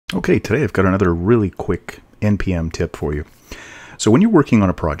Okay, today I've got another really quick NPM tip for you. So when you're working on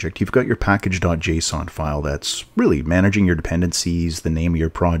a project, you've got your package.json file that's really managing your dependencies, the name of your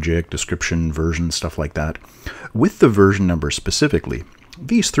project, description, version, stuff like that. With the version number specifically,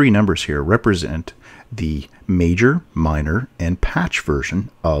 these three numbers here represent the major, minor, and patch version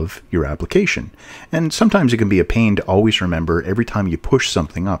of your application. And sometimes it can be a pain to always remember every time you push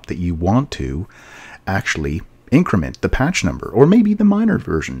something up that you want to actually increment the patch number, or maybe the minor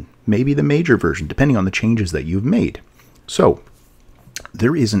version, maybe the major version, depending on the changes that you've made. So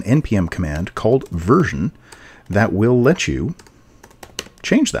there is an NPM command called version that will let you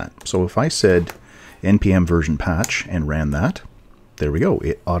change that. So if I said NPM version patch and ran that, there we go.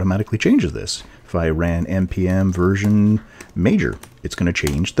 It automatically changes this. If I ran NPM version major, it's going to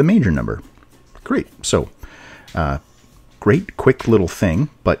change the major number. Great. So great quick little thing,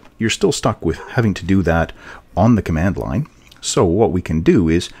 but you're still stuck with having to do that on the command line. So what we can do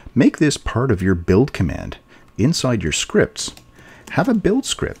is make this part of your build command. Inside your scripts, have a build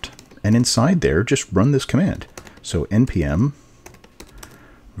script, and inside there just run this command. So npm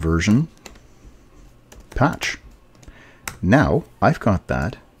version patch. Now I've got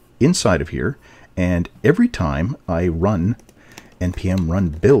that inside of here, and every time I run npm run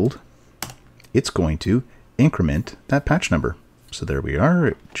build, it's going to increment that patch number. So there we are.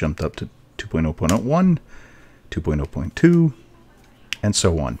 It jumped up to 2.0.1, 2.0.2, and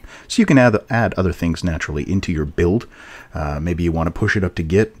so on. So you can add other things naturally into your build. Maybe you want to push it up to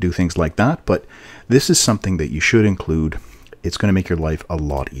Git, do things like that, but this is something that you should include. It's going to make your life a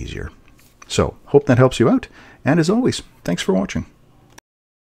lot easier. So hope that helps you out. And as always, thanks for watching.